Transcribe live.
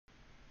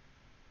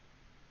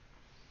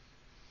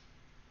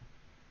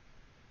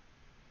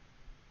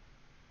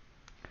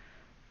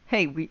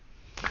Hey,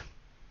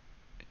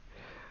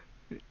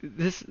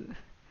 this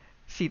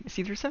see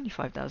there's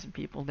 75,000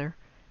 people there.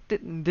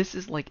 This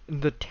is like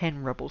the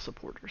 10 rebel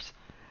supporters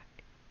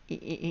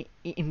in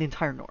the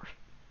entire north.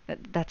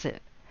 That's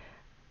it.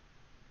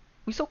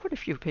 We sold quite a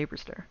few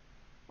papers there.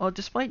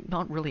 Despite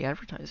not really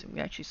advertising, we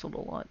actually sold a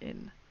lot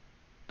in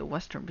the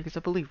Western because I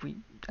believe we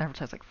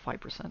advertised like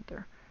 5%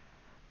 there.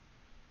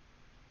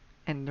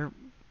 And they're,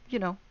 you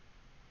know,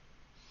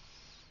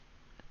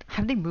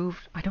 have they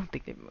moved? I don't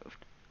think they've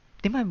moved.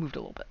 They might have moved a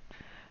little bit.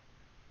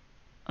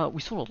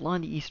 We sold a lot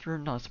in the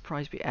Eastern. Not a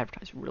surprise. We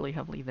advertised really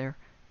heavily there.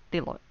 They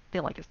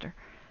like us there.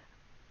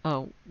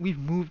 We've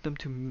moved them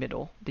to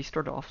middle. They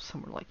started off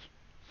somewhere like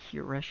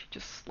here-ish,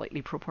 just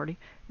slightly pro-party.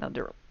 Now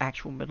they're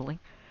actual middling.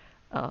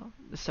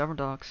 The Severn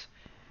Docks,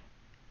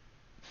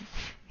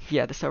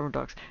 yeah, the Severn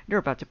Docks, they're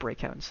about to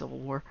break out in civil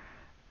war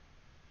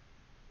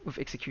with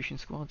execution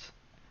squads.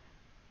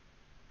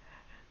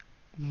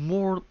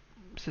 More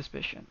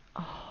suspicion.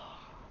 Oh,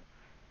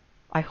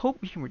 I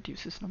hope we can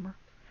reduce this number.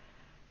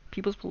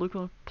 People's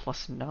political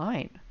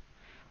 +9.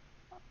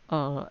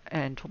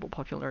 And total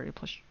popularity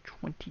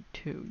 +22.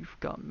 You've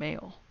got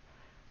mail.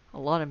 A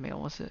lot of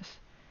mail. What's this?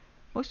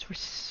 Most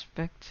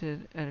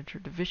respected editor,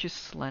 the vicious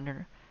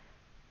slander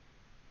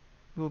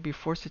will be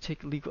forced to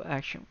take legal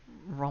action.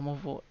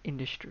 Romoville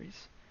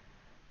Industries.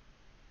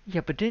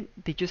 Yeah, but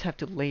didn't they just have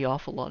to lay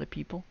off a lot of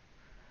people?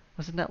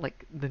 Wasn't that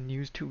like the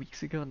news 2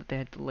 weeks ago that they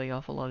had to lay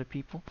off a lot of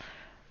people?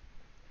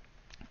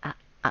 I,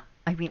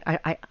 I mean,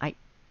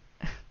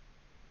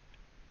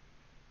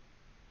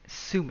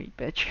 sue me,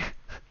 bitch.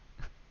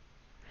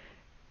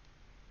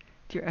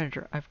 Dear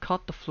editor, I've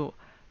caught the flu,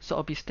 so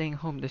I'll be staying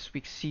home this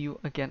week. See you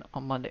again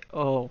on Monday.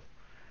 Oh.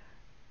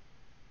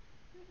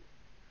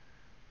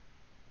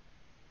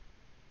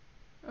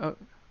 Oh,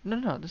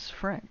 no, this is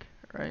Frank,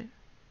 right?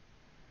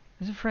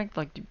 Isn't Frank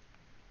like the...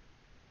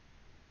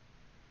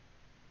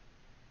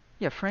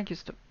 Yeah, Frank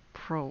is the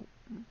pro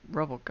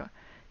rebel guy.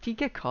 Did he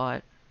get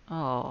caught?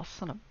 Oh,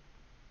 son of...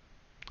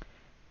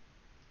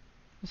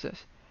 What's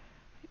this?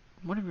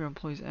 One of your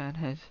employees, Anne,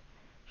 has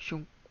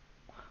shown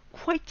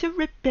quite a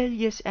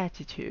rebellious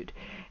attitude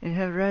and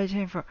her right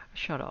hand for...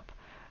 Shut up.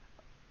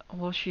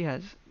 While she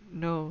has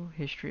no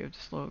history of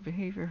slow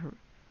behavior, her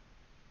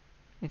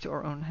into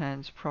our own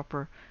hands,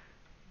 proper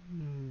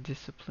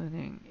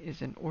disciplining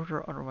is in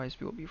order, otherwise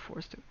we will be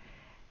forced to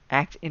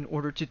act in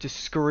order to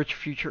discourage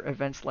future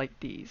events like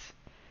these.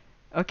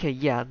 Okay,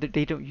 yeah,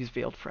 they don't use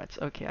veiled threats.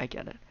 Okay, I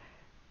get it.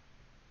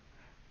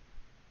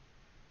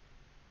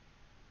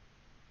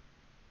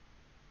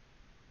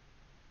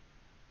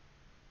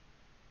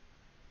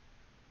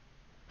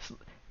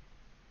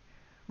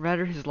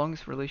 Rather, his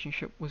longest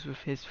relationship was with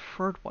his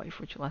third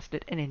wife, which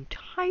lasted an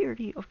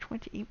entirety of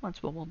 28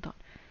 months. Well done.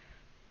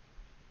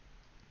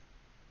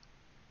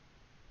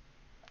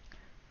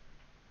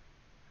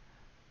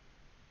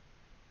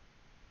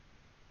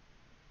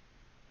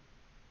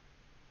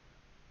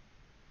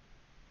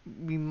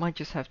 We might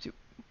just have to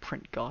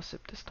print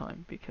gossip this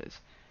time because,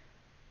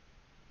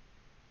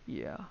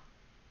 yeah,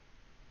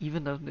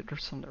 even though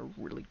there's some that are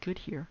really good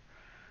here.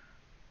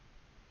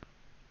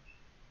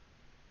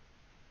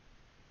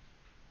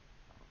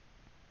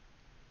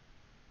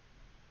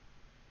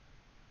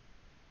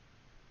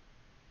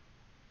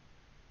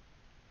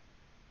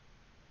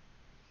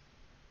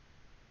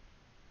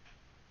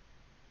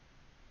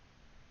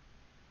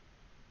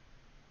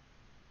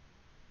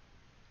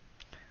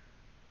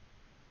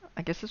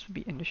 I guess this would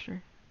be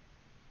industry.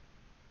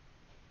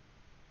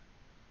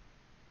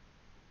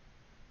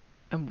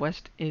 And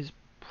West is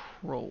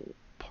pro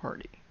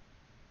party.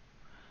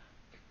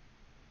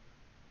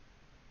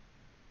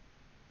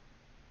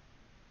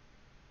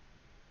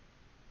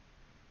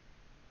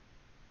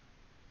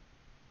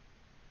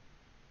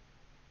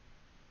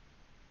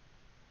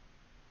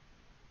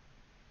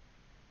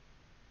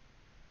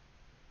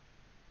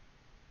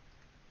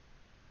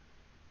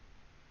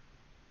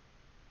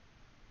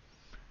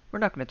 We're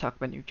not going to talk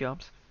about new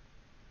jobs.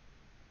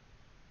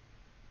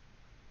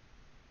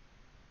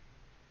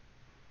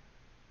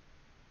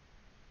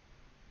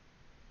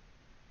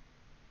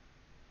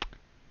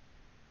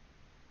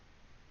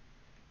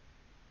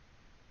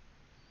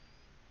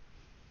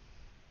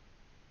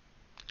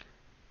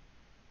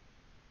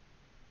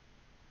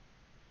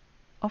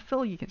 Oh,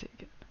 Phil, you can take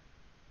it.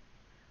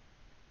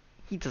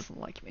 He doesn't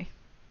like me.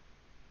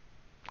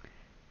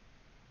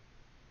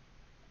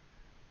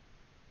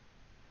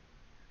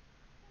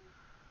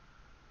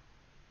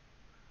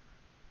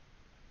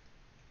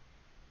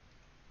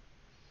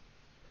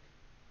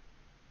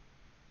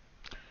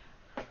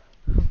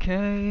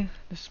 Okay,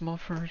 the small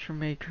furniture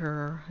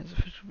maker has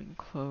officially been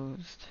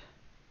closed.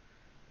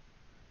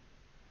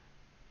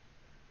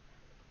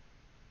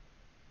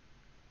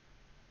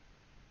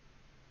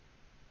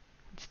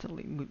 It's still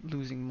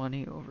losing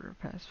money over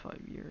the past 5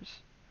 years.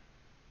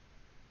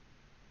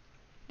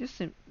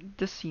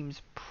 This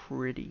seems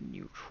pretty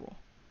neutral.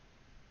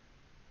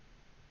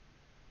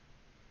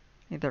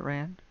 Ain't that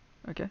Ryan?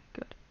 Okay,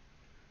 good.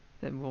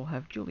 Then we'll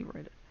have Julie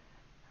write it.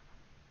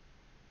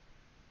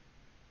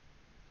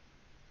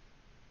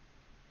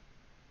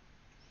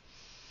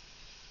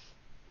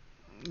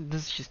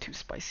 This is just too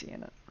spicy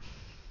in it.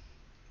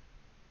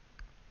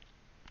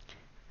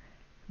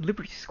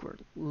 Liberty Square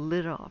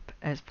lit up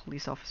as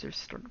police officers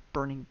started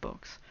burning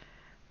books.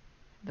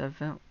 The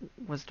event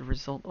was the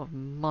result of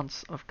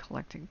months of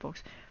collecting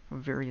books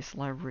from various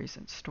libraries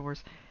and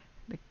stores.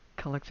 The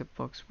collected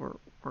books were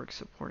works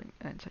supporting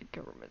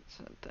anti-government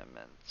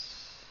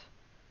sentiments.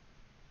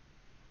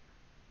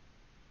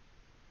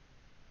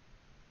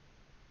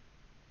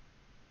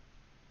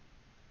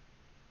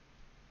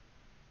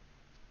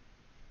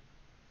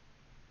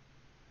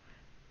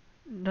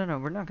 No,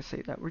 we're not gonna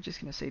say that. We're just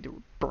gonna say they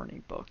were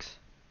burning books.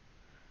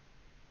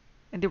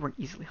 And they weren't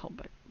easily held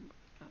back.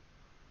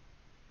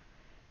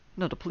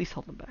 No, the police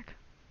held them back.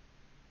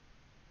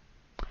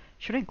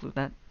 Should I include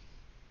that?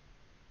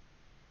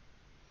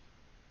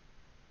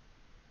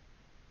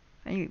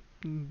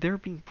 They're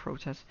being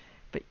protests,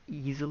 but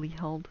easily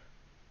held.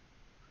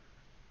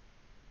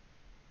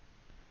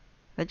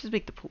 That just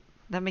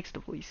that makes the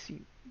police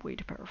seem way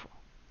too powerful.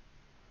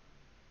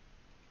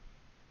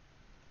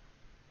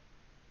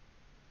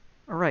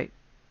 All right.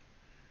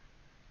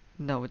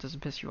 No, it doesn't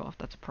piss you off.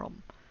 That's a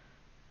problem.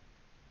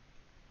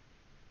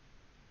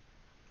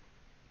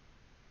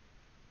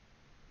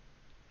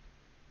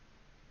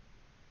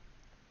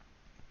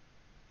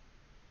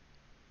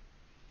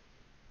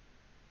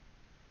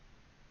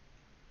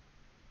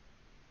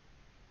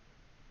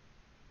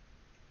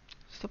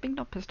 Stop being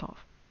not pissed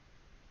off.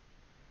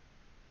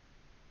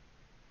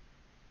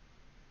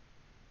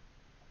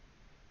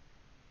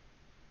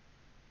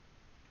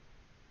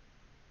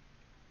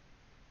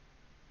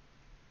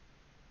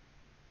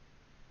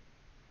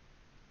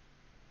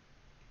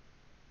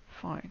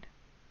 Fine.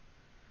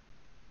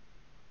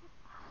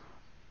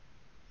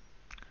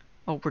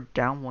 Oh, we're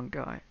down one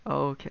guy.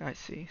 Okay, I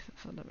see.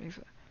 So that makes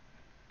it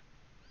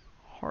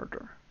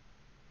harder.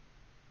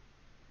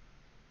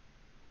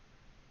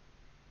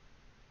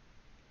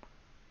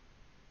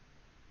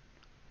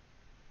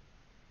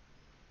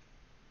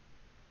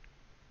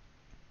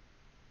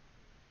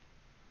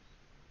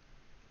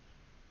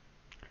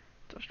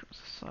 Industrial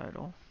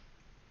societal.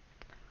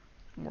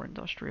 More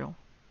industrial.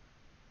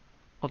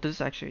 Oh, this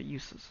is actually a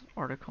useless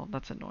article.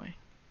 That's annoying.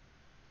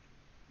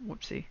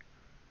 Whoopsie.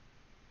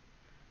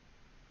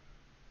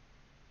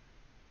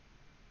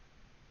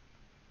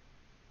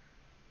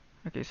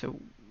 Okay, so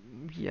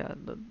yeah,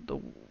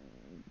 the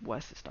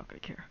West is not gonna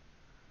care.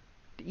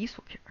 The East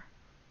will care.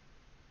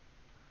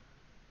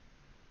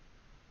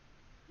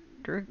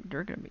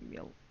 They're gonna make me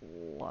a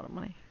lot of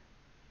money.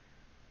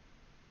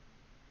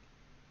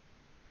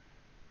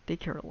 They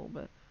care a little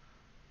bit,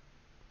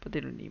 but they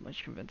don't need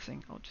much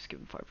convincing. I'll just give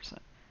them 5%.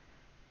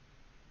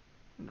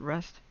 And the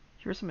rest,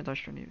 here's some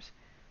industrial news.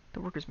 The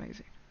Workers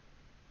Magazine.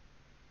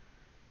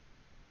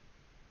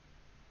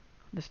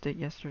 This date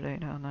yesterday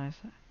and how nice.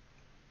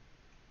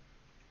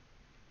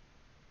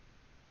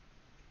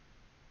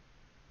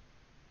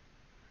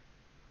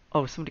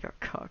 Oh, somebody got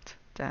cucked.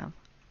 Damn.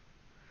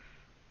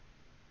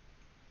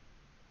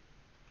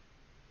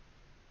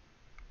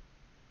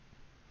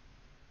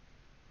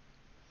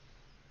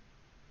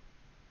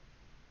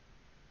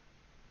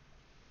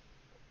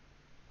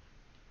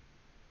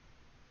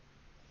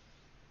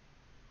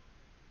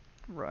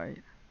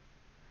 Right.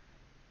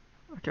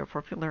 Okay,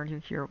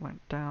 popularity here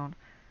went down.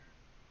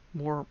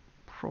 More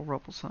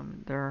pro-rebel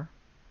summon there.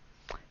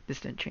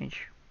 This didn't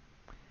change.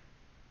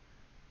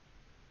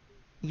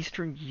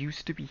 Eastern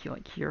used to be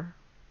like here.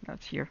 Now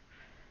it's here.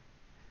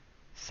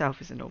 South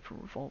is an open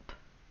revolt.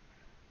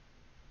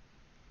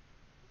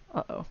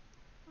 Uh-oh.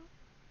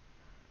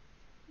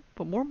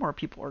 But more and more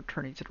people are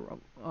turning to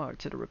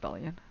the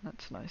rebellion.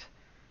 That's nice.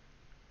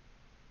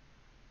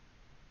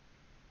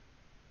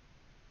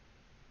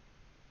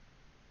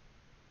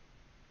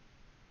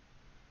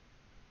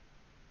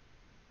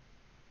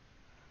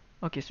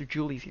 Okay, so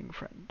Julie's getting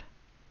threatened.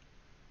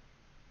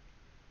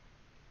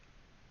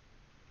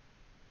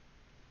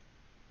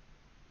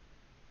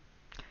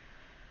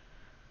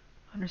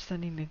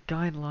 Understanding the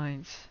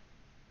guidelines.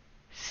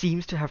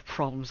 Seems to have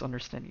problems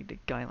understanding the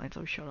guidelines.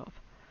 Oh, shut up.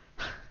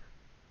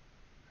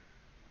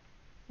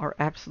 Are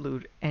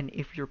absolute, and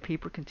if your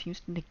paper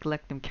continues to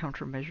neglect them,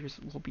 countermeasures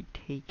will be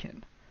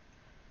taken.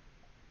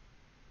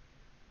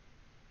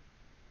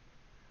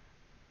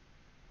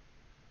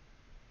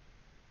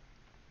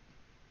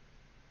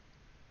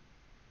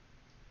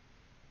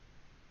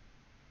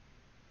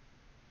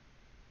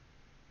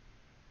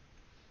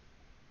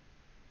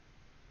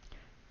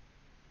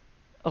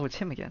 Oh, it's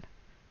him again.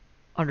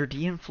 Under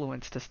the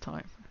influence this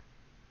time.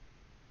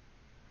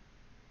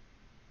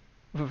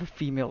 With a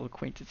female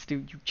acquaintance,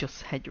 dude, you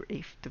just had your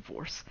 8th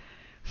divorce.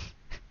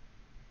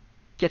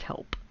 Get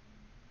help.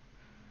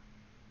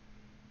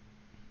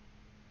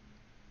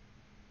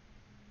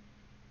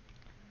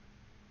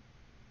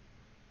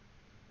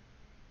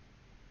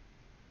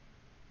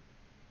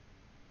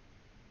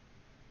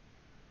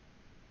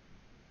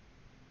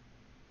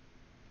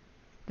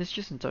 This is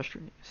just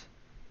industrial news.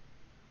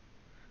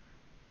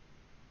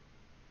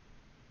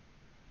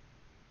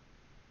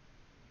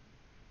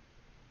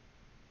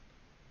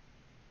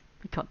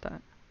 We cut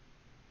that.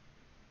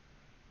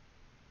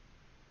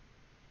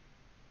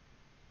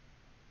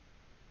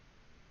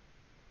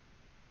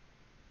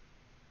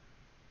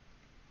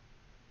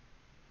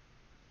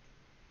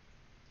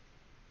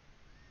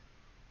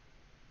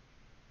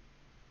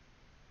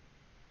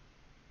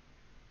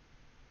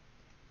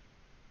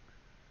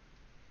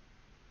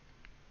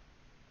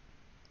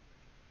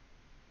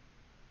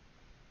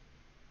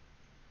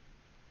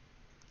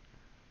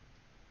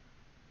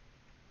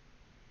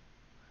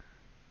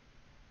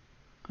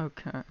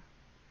 Okay.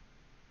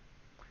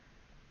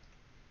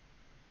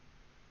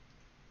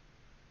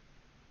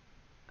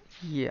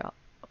 Yeah.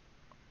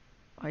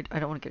 I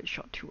don't want to get it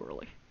shot too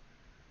early.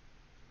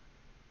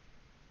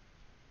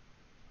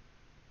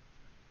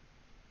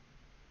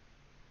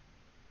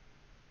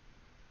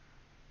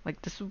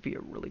 Like, this would be a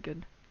really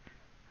good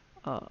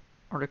uh,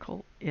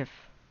 article if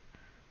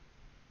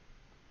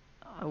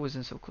I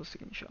wasn't so close to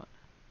getting shot.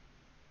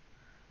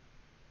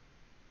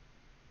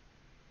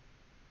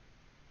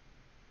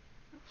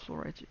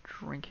 Fluoride to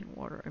drinking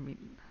water. I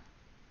mean,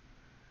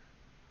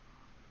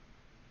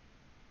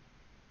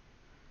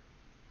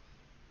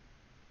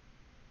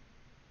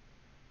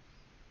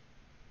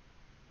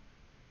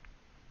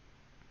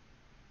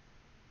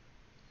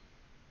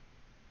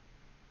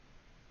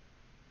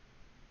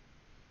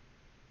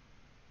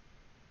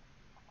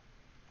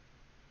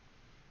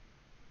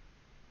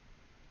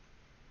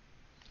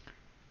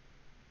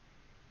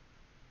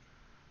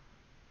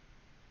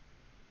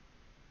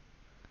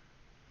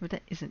 but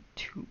that isn't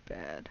too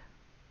bad.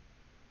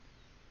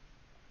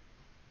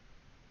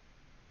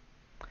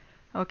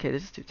 Okay,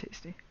 this is too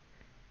tasty.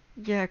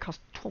 Yeah, it cost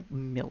 12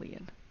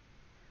 million.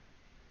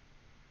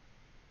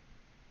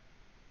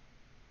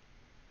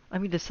 I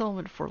mean, the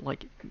settlement for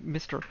like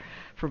Mr.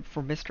 For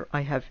Mr.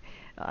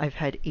 I've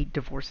had 8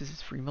 divorces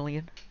is 3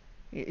 million.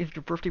 If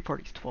your birthday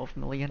party's 12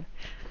 million,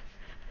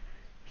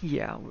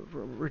 yeah,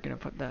 we're gonna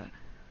put that.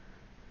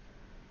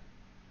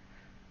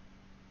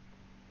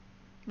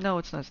 No,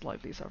 it's not as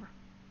lively as ever.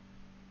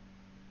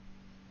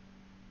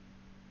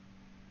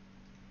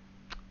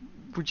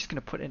 We're just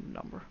gonna put in a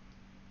number.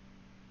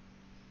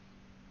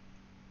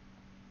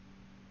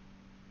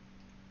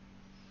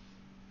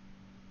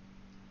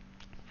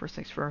 First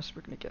things first,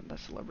 we're gonna get the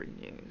celebrity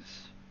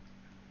news.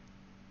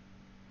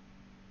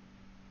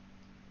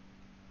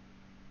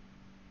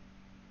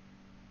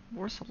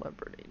 More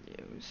celebrity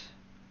news.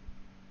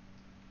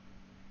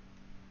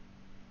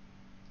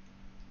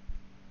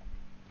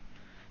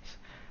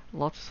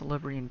 Lots of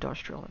celebrity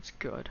industrial, that's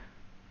good.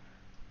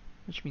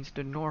 Which means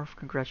the North,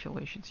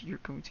 congratulations, you're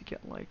going to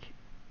get like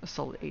a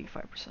solid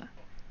 85%.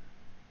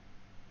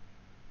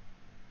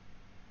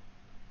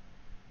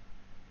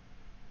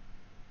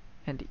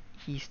 And the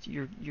East,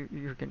 you're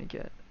gonna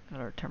get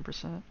another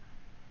 10%.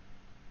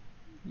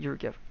 Gonna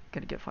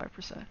get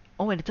 5%.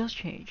 Oh, and it does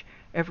change.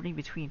 Everything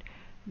between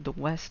the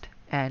West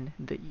and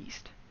the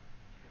East.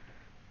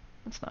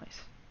 That's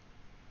nice.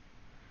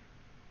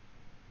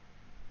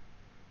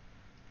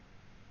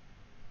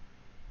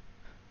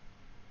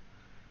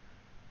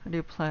 How do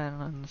you plan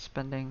on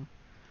spending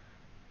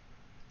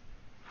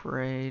for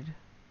aid?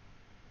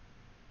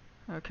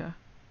 Okay.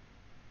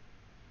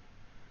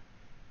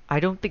 I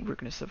don't think we're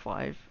gonna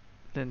survive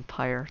the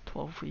entire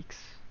 12 weeks.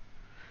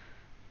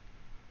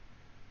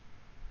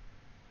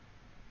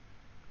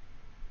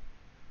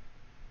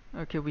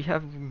 Okay, we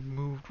have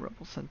removed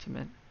rebel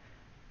sentiment.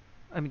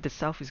 I mean, the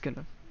South is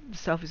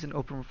an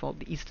open revolt.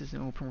 The East is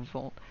an open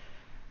revolt.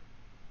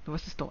 The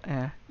West is still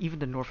eh. Even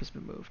the North has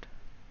been moved.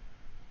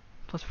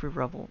 Plus free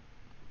rebel.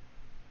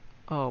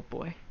 Oh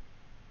boy.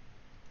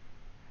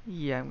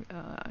 Yeah.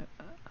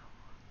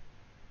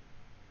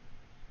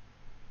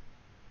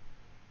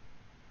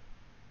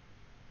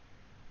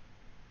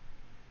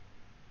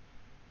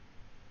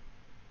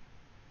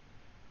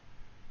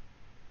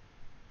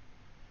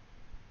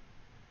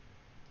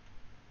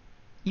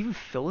 Even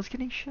Phil is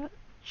getting shot.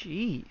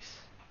 Jeez.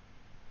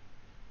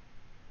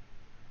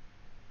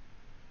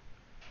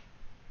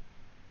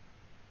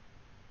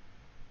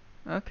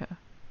 Okay.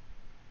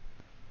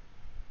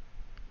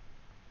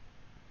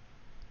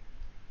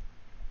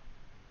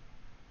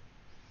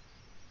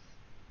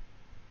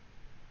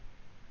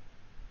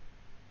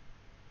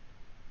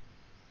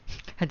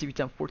 Had to be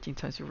done 14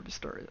 times before the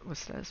start was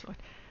satisfied.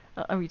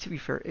 I mean, to be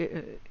fair,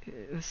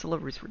 the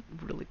celebrities were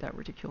really that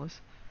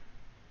ridiculous.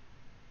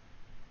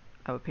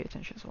 I would pay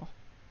attention as well.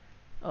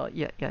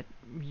 Yeah, yeah.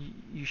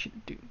 You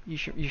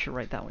should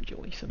write that one,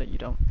 Julie, so that you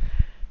don't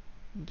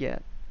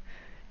get,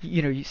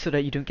 so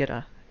that you don't get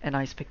an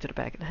ice pick to the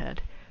back of the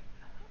head.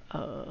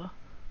 Uh,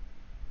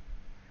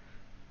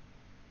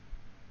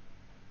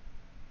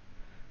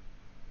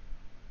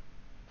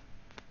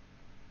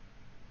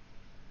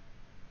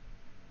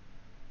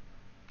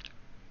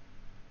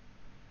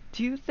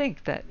 do you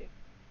think that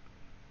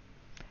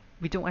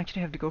we don't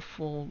actually have to go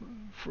full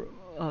for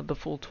the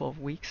full 12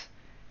 weeks,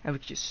 and we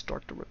could just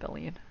start the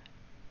rebellion?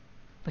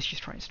 Let's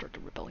just try and start the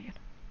rebellion.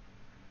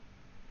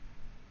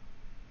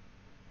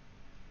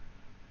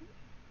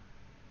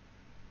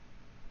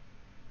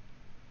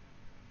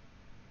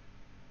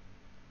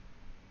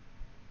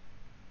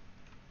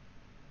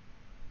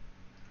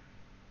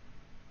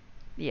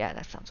 Yeah,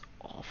 that sounds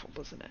awful,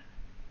 doesn't it?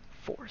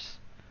 Force.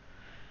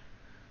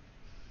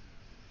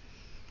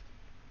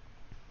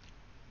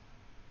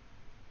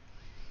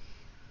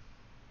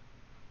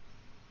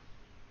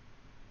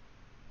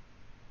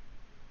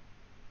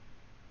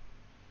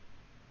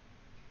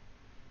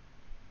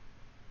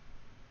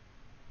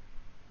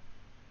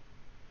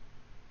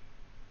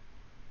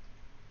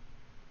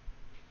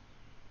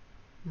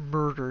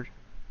 Murdered.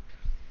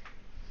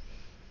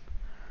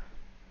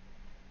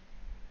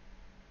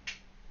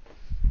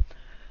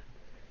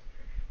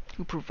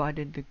 who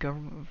provided the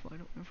government with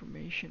vital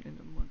information in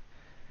the month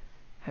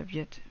have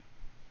yet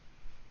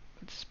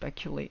to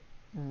speculate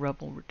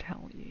rebel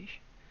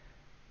retaliation.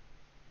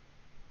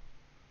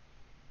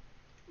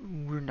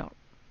 We're not.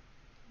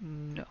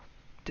 No.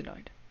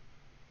 Denied.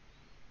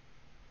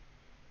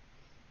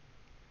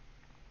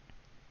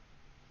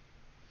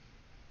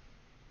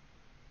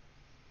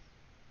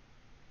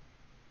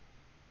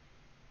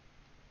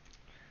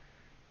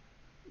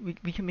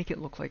 We can make it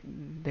look like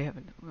they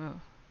haven't. Nope.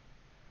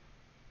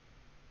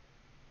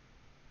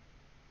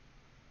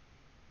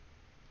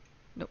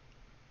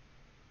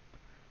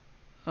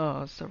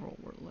 Several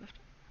were left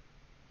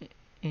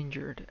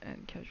injured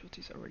and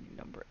casualties already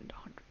number in the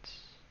hundreds.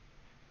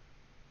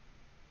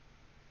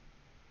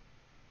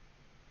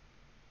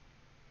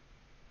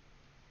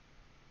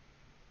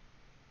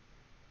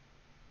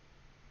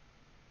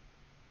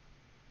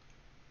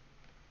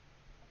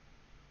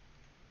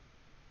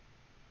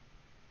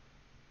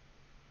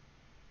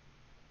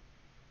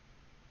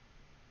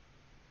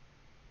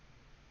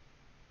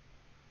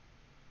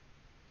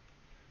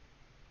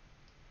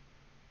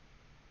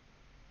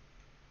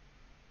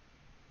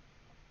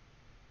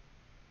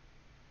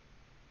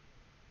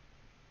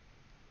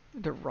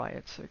 They're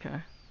riots,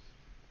 okay?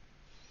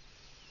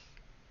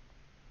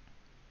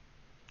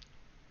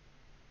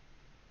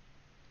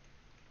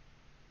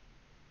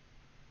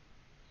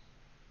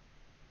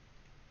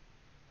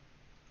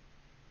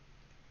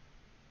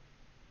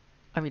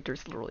 I mean,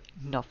 there's literally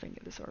nothing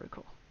in this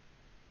article.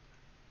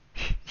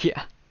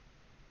 Yeah.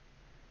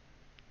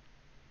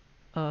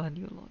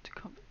 New law to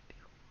combat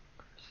illegal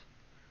workers.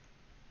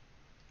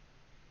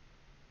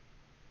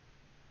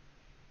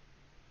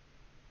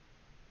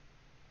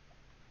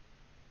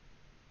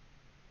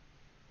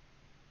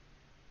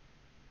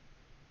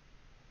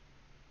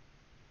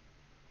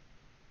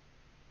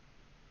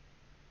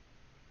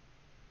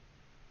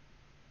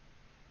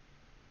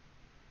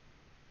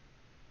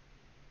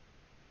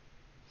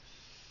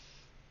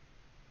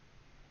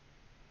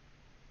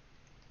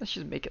 Let's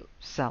just make it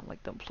sound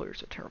like the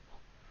employers are terrible.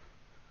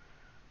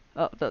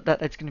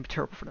 That's going to be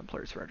terrible for the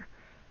employers, rather.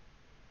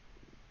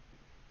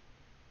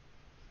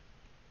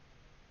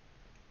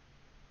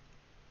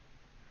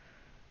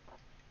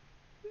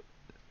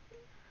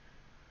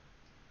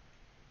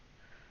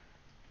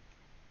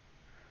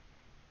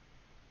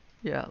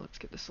 Yeah, let's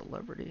get the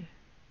celebrity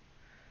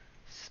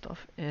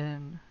stuff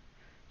in.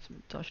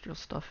 Some industrial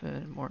stuff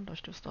in. More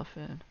industrial stuff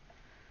in.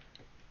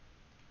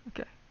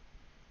 Okay.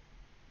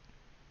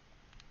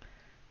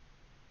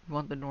 We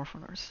want the North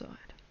on our side.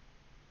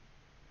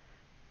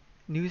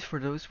 News for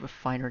those with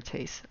finer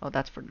taste. Oh,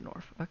 that's for the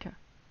North. Okay.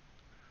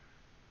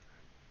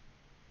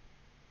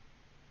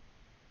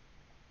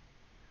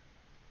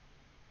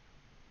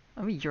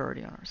 I mean, you're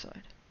already on our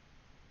side.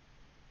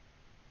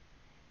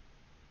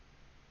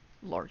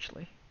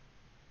 Largely.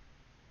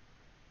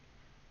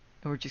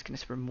 And we're just going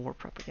to spread more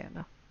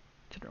propaganda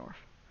to the North.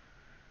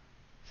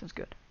 Sounds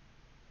good.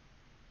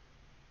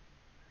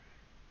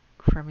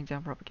 Cramming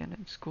down propaganda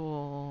in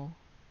school.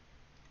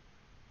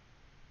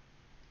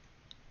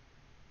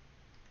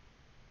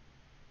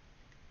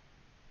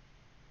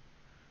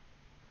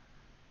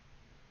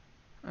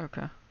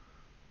 Okay.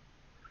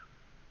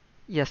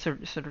 Yeah, so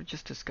they're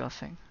just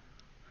discussing.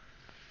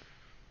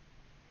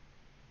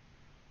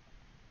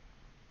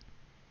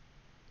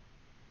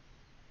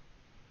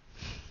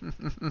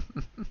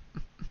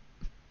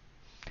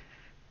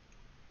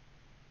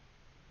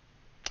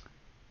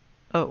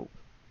 Oh.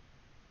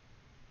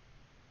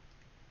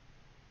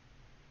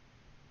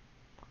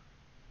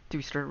 Do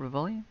we start a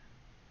rebellion?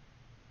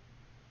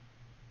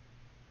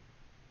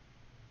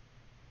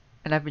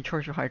 And I've been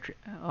charged with high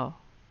oh.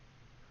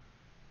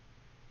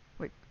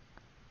 Wait.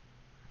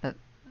 That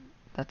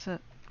that's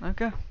it.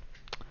 Okay.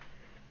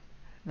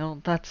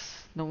 No,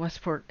 that's the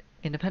Westport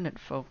Independent,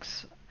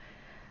 folks.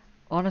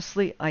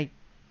 Honestly, I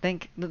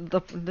think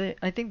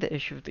I think the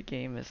issue of the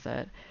game is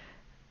that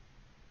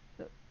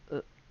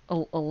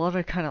a lot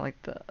of kind of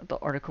like the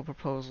article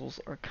proposals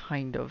are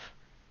kind of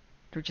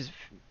they're just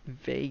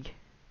vague.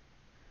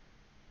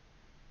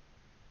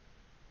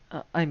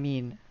 I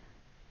mean,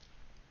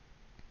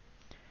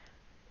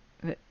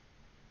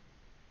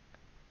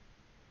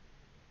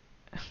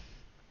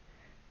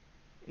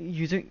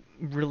 you don't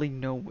really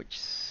know which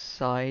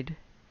side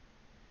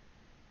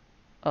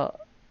uh,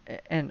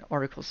 an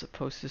article is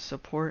supposed to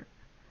support,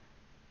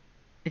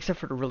 except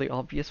for the really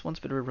obvious ones.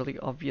 But the really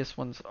obvious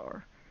ones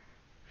are,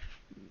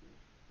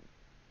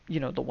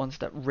 the ones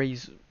that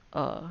raise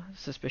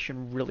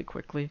suspicion really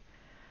quickly.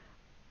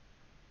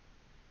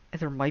 And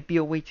there might be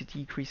a way to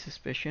decrease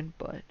suspicion,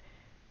 but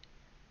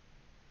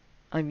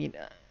I mean,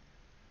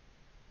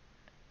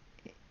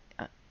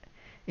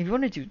 if you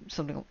want to do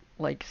something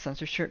like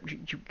censorship,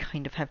 you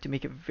kind of have to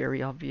make it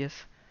very obvious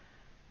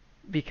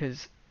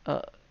because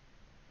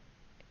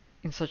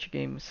in such a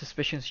game,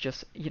 suspicion is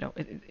just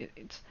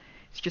it's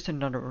just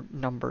another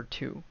number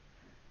to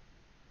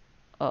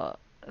uh,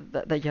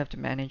 that you have to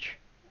manage,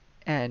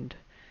 and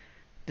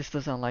this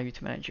doesn't allow you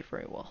to manage it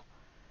very well.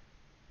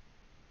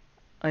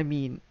 I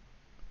mean,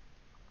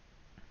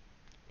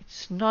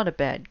 It's not a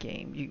bad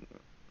game.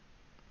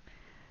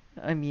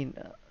 I mean,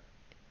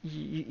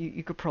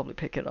 you could probably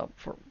pick it up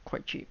for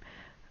quite cheap.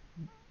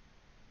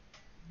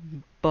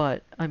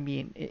 But I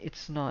mean,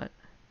 it's not.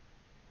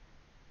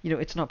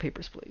 It's not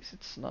Papers, Please.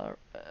 It's not.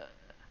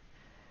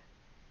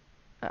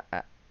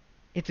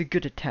 It's a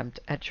good attempt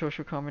at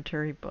social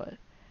commentary, but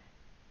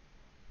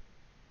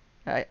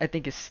I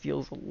think it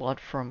steals a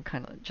lot from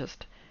kind of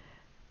just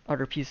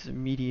other pieces of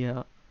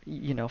media.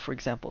 For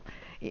example,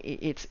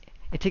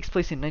 it takes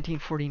place in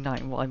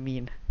 1949. Well, I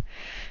mean,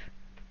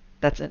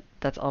 that's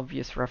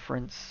obvious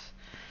reference.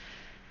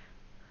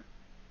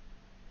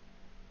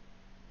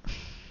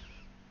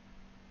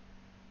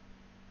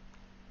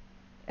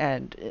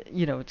 And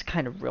it's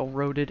kind of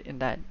railroaded in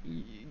that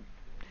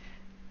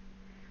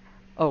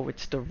oh,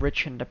 it's the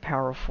rich and the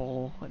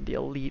powerful and the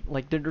elite.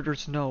 Like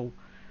there's no.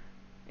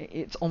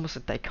 It's almost a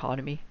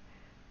dichotomy.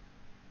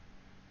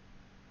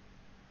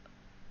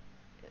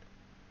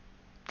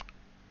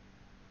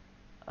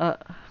 Uh,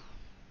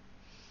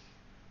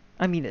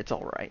 I mean, it's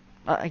all right.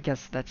 I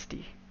guess that's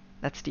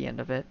the end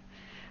of it.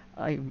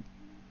 I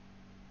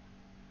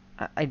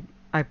I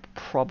I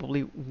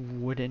probably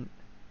wouldn't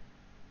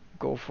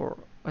go for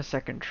a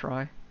second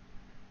try,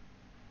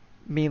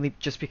 mainly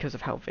just because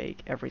of how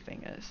vague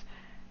everything is.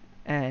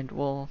 And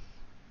well,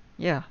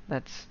 yeah,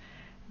 that's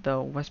the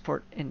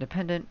Westport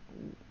Independent,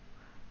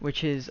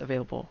 which is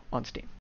available on Steam.